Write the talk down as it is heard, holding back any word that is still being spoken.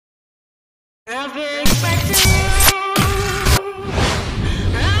I've been expecting you.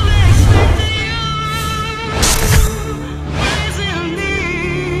 I've been expecting you. Raising me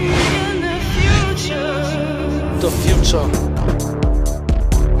in the future. The future.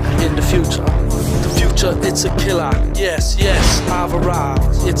 In the future. The future, it's a killer. Yes, yes, I've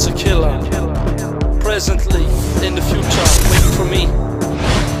arrived. It's a killer. Presently, in the future, waiting for me.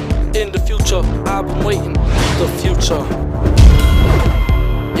 In the future, I've been waiting. The future.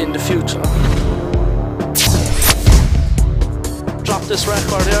 In the future. Drop this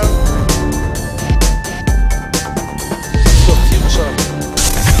record here. The future.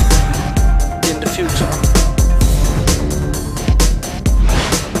 In the future.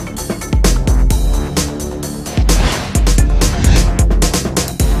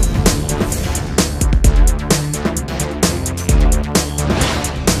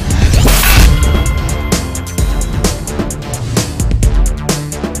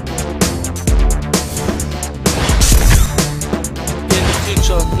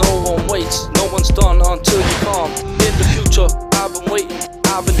 No one waits, no one's done until you come. In the future, I've been waiting,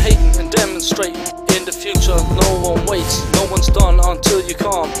 I've been hating and demonstrating. In the future, no one waits, no one's done until you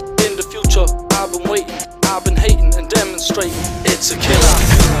come. In the future, I've been waiting, I've been hating and demonstrating. It's a killer.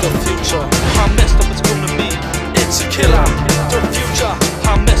 The future, how messed up it's gonna be. It's a killer. The future,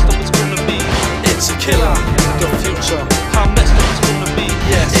 how messed up it's gonna be. It's a killer. The future, how messed up it's gonna be.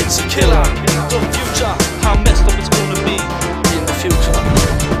 Yes, it's a killer. The future, how messed up it's gonna be. In the future.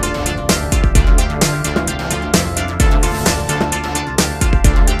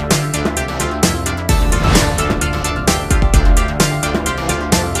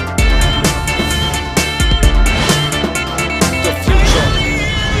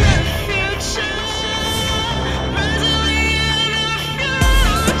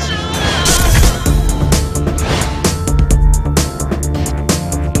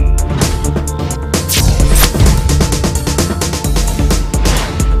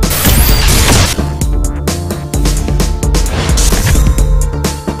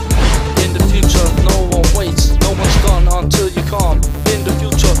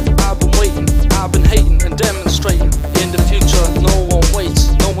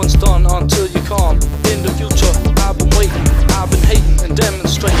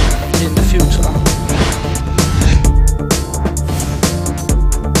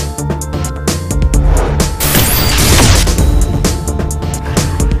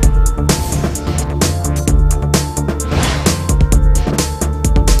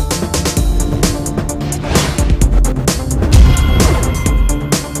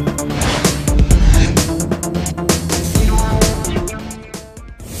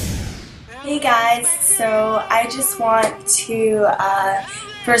 Hey guys, so I just want to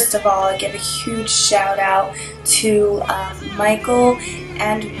first of all give a huge shout out to Michael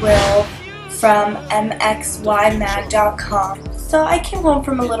and Will from mxymag.com. So I came home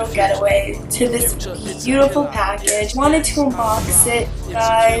from a little getaway to this beautiful package. Wanted to unbox it,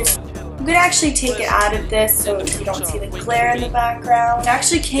 guys. I'm gonna actually take it out of this so you don't see the glare in the background. It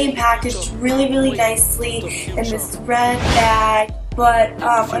actually came packaged really nicely in this red bag. But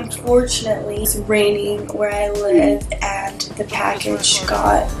unfortunately, it's raining where I live and the package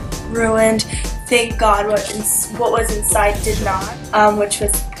got ruined. Thank God what was inside did not, which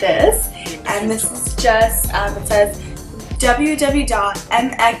was this. And this is just, it says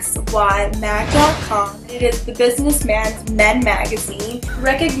www.mxymag.com. It is the businessman's men magazine.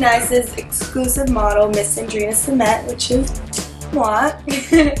 Recognizes exclusive model Miss Andreina Simet, which is what?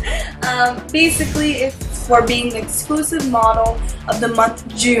 Basically, it's for being the exclusive model of the month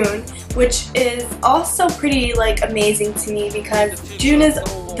June, which is also pretty amazing to me because June is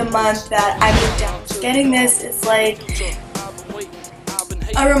the month that I moved down. Getting this is like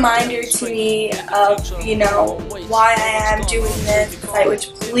a reminder to me of, why I am doing this site,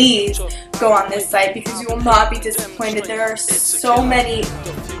 which please go on this site because you will not be disappointed. There are so many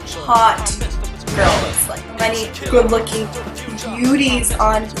hot girls, many good-looking beauties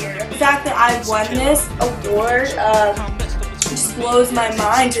on here. The fact that I won this award just blows my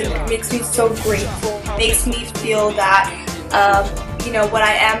mind and it makes me so grateful. It makes me feel that what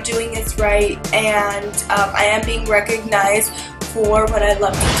I am doing is right and I am being recognized for what I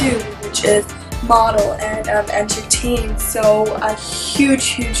love to do, which is model and entertain. So a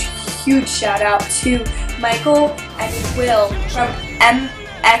huge shout out to Michael and Will from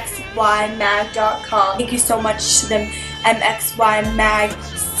mxymag.com. Thank you so much to the MXY Mag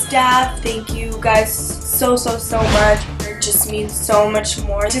staff. Thank you guys so much. It just means so much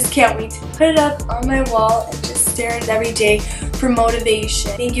more. I just can't wait to put it up on my wall and just stare at it every day for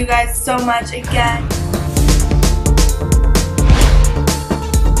motivation. Thank you guys so much again.